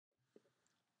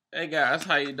Hey guys,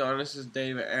 how you doing? This is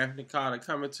David Anthony Carter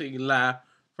coming to you live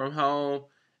from home,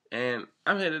 and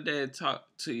I'm here today to talk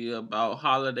to you about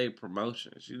holiday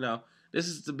promotions. This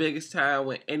is the biggest time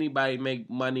when anybody make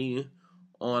money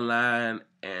online,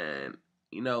 and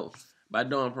you know by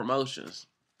doing promotions.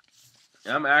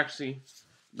 And I'm actually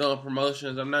doing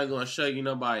promotions. I'm not going to show you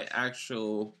nobody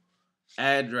actual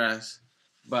address,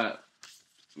 but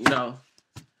you know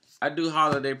I do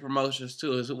holiday promotions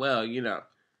too as well.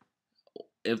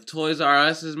 If Toys R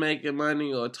Us is making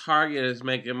money or Target is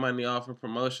making money off of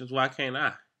promotions, why can't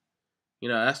I?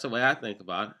 That's the way I think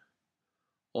about it.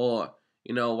 Or,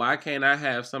 why can't I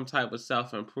have some type of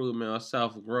self improvement or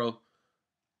self growth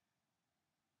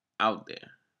out there?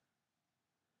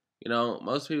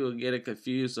 Most people get it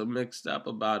confused or mixed up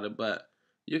about it, but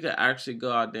you can actually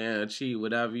go out there and achieve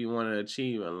whatever you want to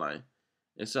achieve in life.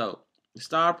 And so,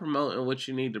 start promoting what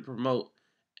you need to promote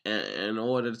in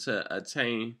order to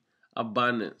attain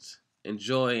abundance and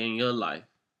joy in your life.